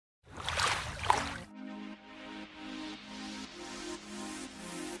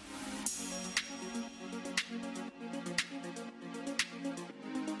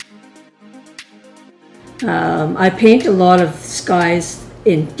I paint a lot of skies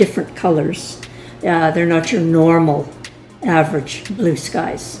in different colors. They're not your normal average blue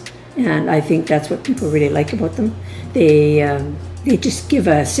skies, and I think that's what people really like about them. They just give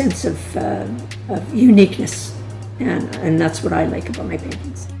a sense of uniqueness, and that's what I like about my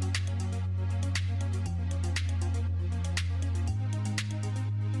paintings.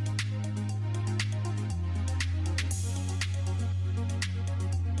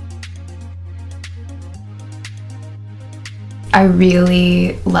 I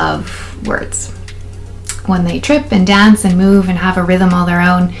really love words. When they trip and dance and move and have a rhythm all their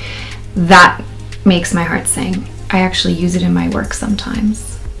own, that makes my heart sing. I actually use it in my work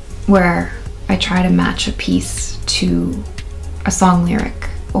sometimes, where I try to match a piece to a song lyric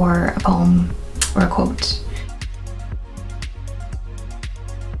or a poem or a quote.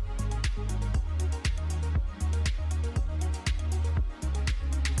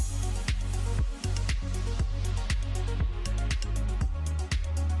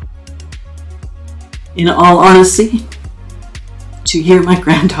 In all honesty, to hear my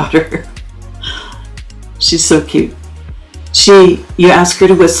granddaughter, she's so cute. You ask her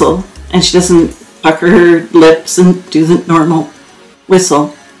to whistle, and she doesn't pucker her lips and do the normal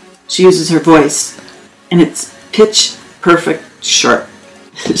whistle. She uses her voice, and it's pitch perfect sharp.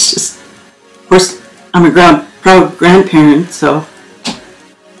 It's just, of course, I'm a proud grandparent, so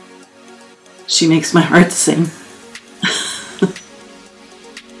she makes my heart sing.